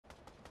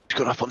He's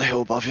got up on the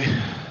hill above you. I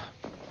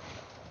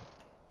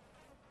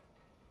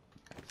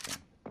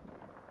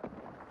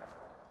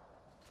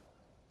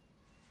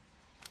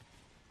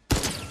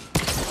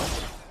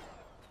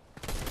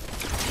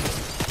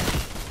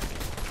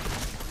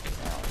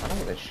don't know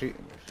what they're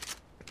shooting with.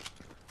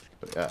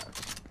 But yeah.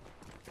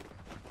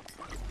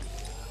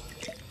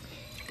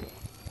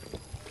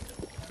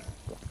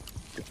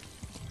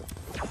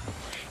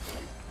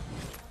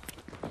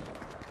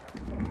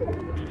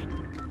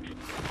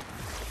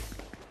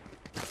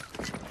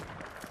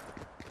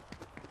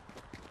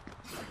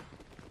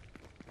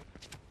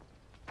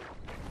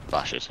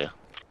 Flashes here.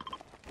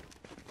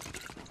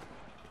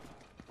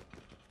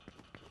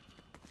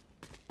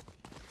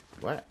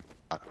 Where?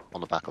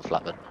 On the back of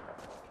flatbed.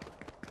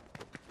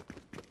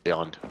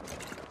 Behind.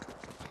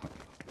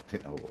 I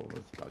didn't know what I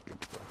was looking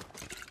for.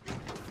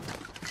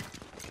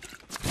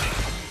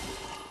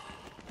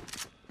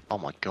 Oh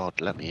my god,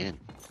 let me in.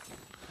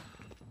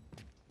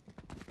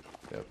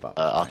 Yeah, but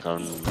I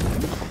can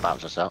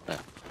bounce us out there.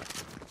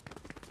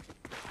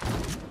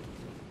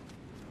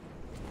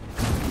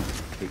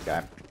 keep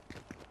going.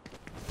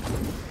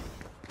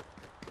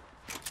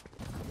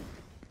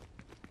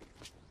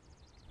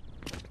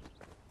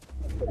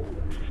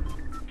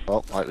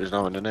 Oh, like there's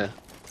no one in here.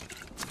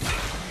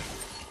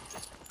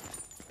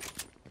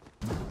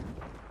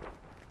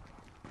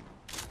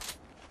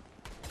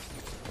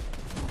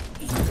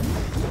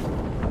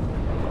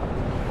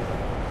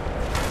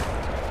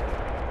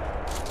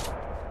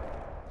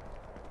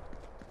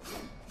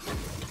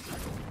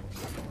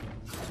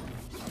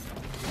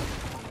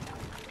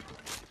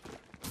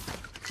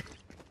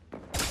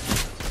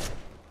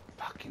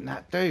 Fucking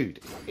that dude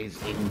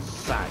is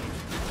insane.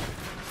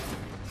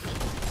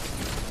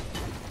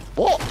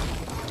 What?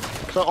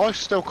 So I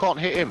still can't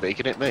hit him, but he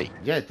can hit me.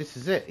 Yeah, this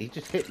is it. He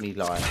just hit me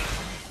like...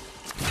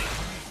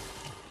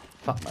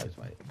 Fuck knows,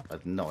 mate. I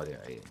had no idea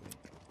he hit me.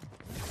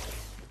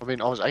 I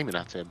mean, I was aiming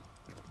at him,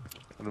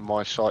 and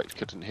my sight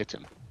couldn't hit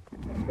him.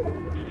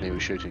 And he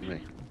was shooting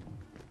me.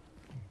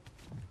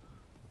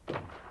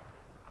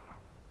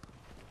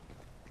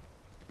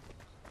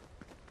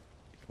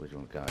 Where do you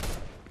want to go?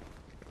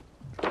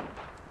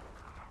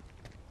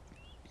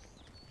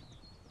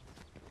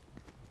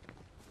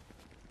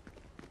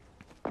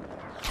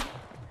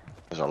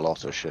 There's a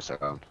lot of shit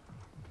around.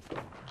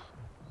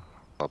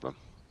 Problem.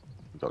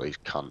 We've got these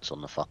cunts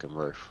on the fucking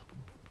roof.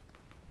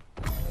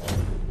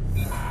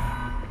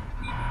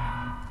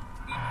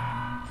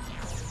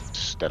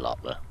 Still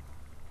up there.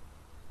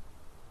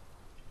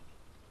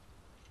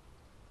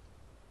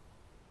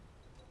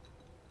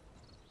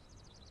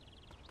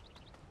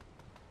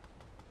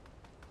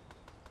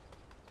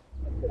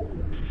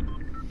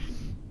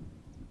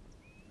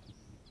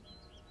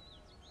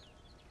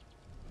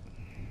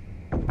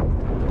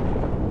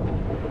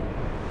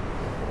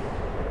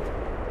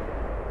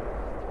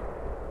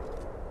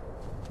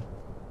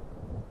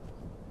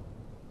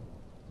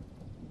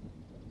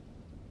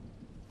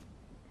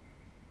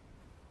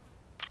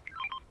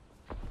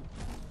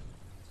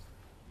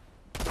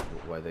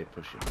 Where they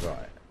push it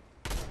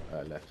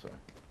right? Left, sorry.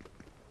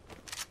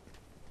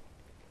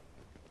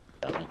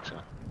 I think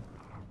so.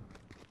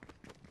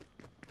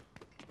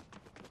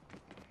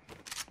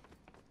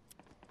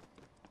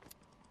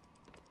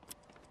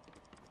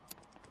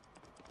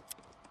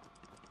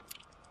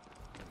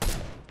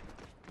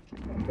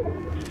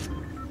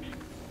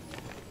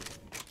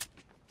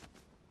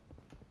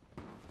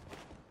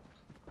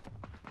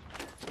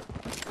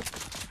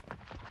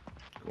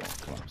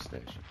 Come on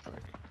upstairs, you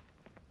prick.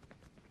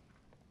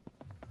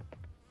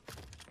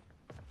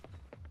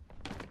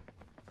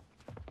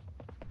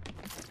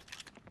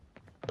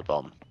 The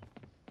bomb.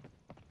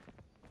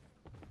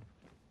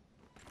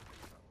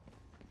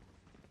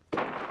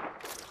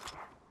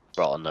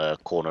 Right on the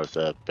corner of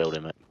the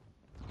building, mate.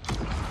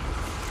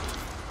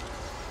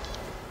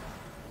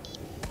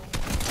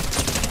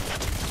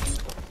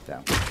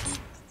 Down.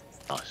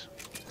 Nice.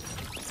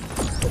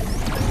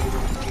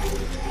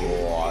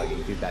 Oh,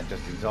 he did that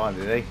just in time,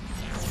 did he?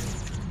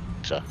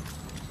 So,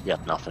 yeah,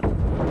 nothing.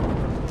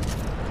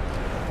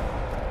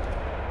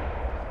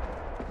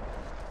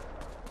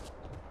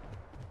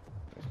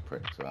 There's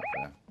pricks up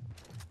there.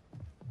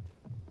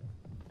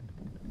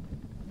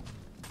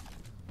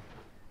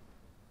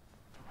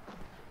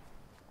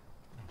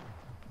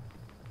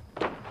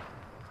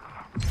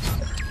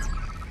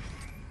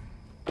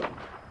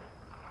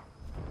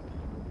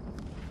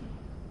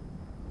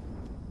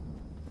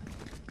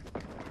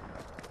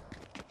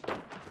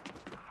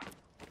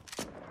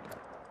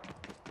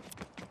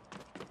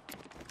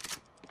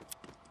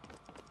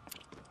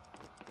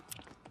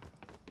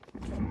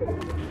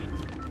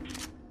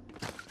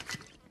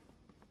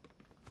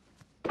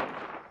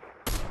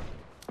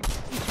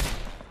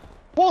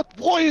 What?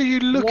 Why are you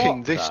looking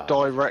What this the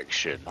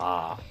direction?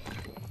 Ah,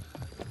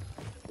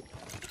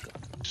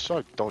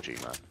 So dodgy,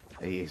 man.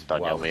 he is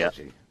Don't well yell me at.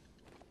 dodgy.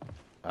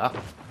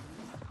 Ah,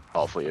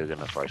 Oh, I thought you were going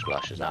to throw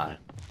splashes no. at me.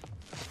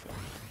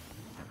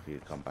 If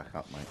you come back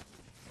up, mate.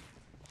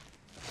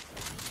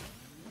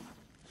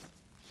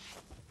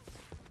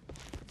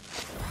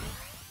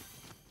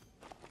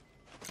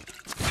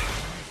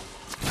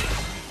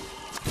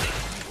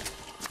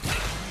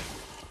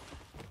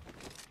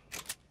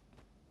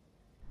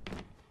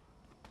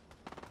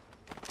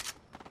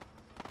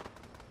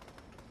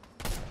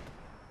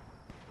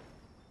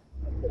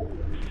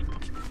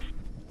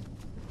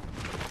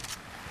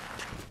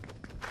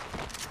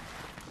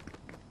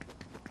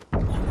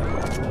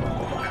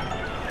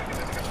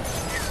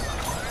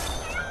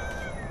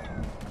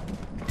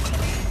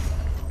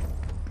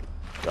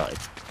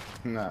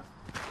 No.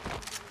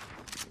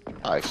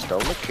 I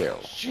stole a kill.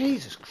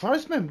 Jesus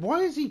Christ, man! Why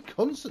is he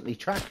constantly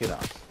tracking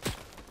us?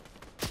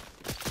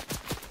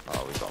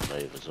 Oh, we got to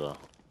move as well.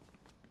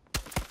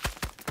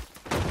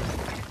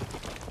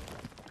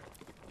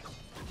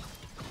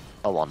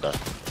 I wonder.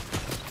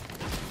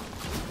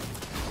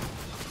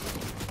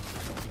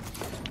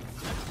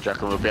 Do you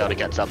reckon we'll be able to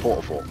get to that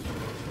portal fort?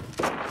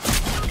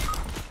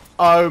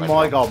 Oh Maybe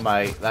my not. god,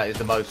 mate! That is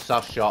the most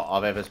sus shot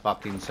I've ever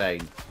fucking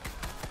seen.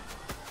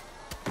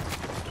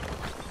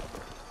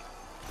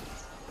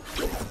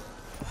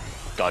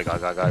 Go, go,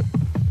 go, go.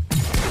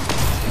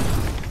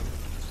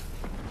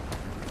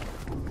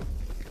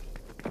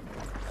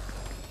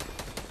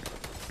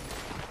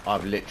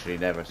 I've literally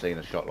never seen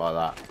a shot like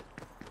that.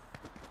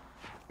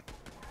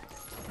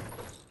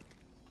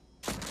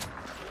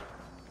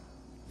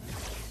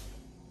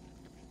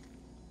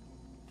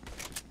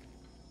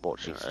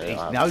 Fortunately,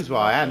 He knows where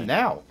I am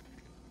now.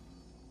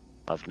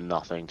 I have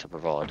nothing to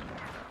provide.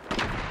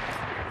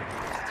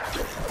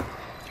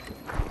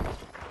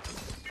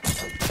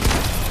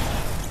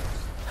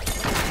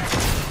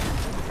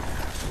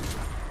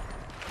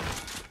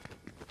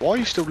 Why are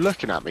you still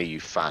looking at me, you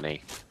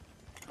fanny?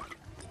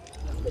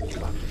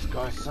 This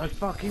guy's so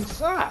fucking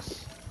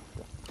sus.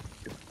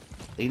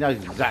 He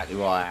knows exactly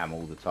where I am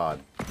all the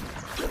time.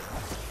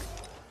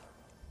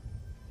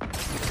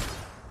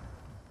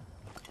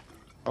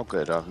 Oh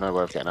good, I have no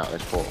way of getting out of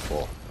this portal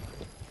fort.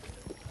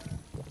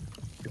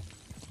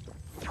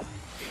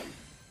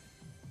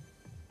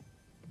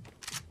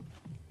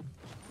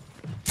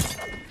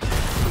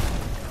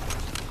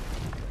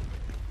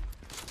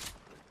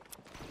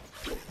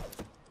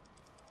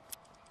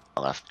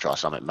 I'll have to try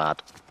something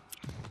mad.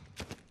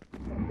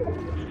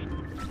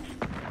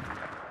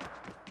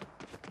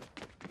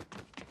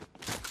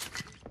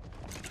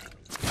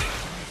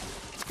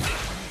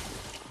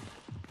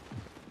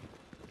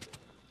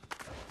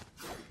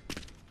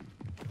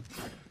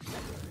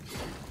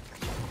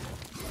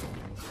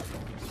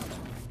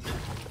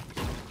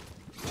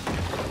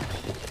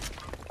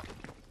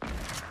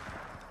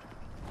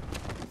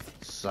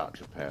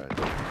 Such a pair of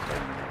dicks.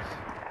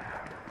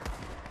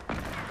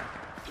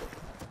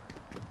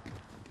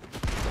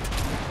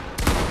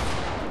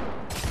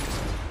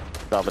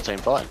 The other team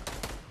fighting.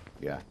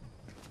 Yeah.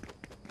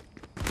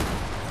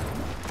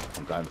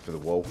 I'm going for the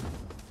wall.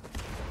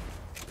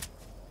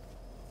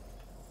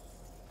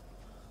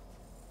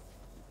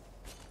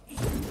 I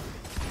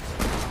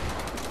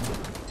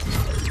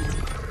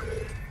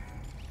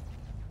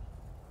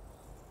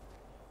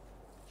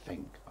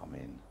think I'm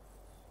in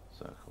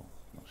circle,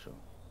 not sure.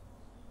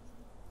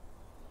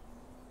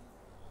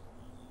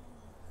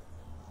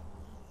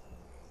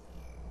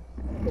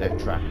 They're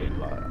tracking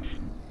like that.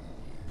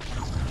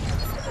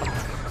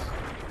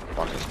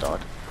 One has died.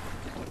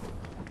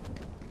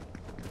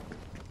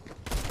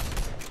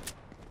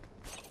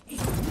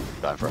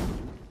 Going for it.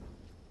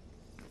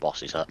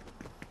 Boss is hurt.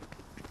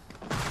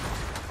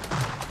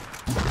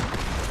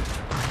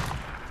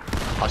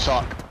 I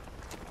suck.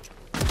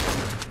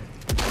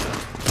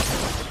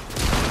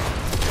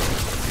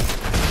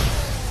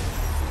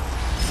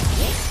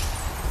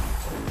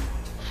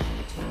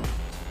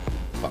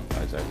 Fuck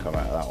knows they'll come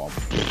out of that one.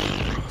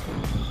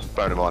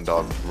 Bear in mind,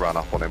 I ran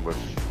up on him with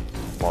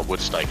my wood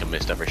stake and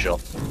missed every shot.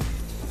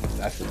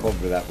 That's the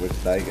problem with that wood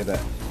stake, isn't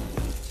it?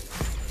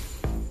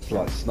 It's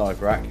like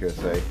sniper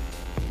accuracy.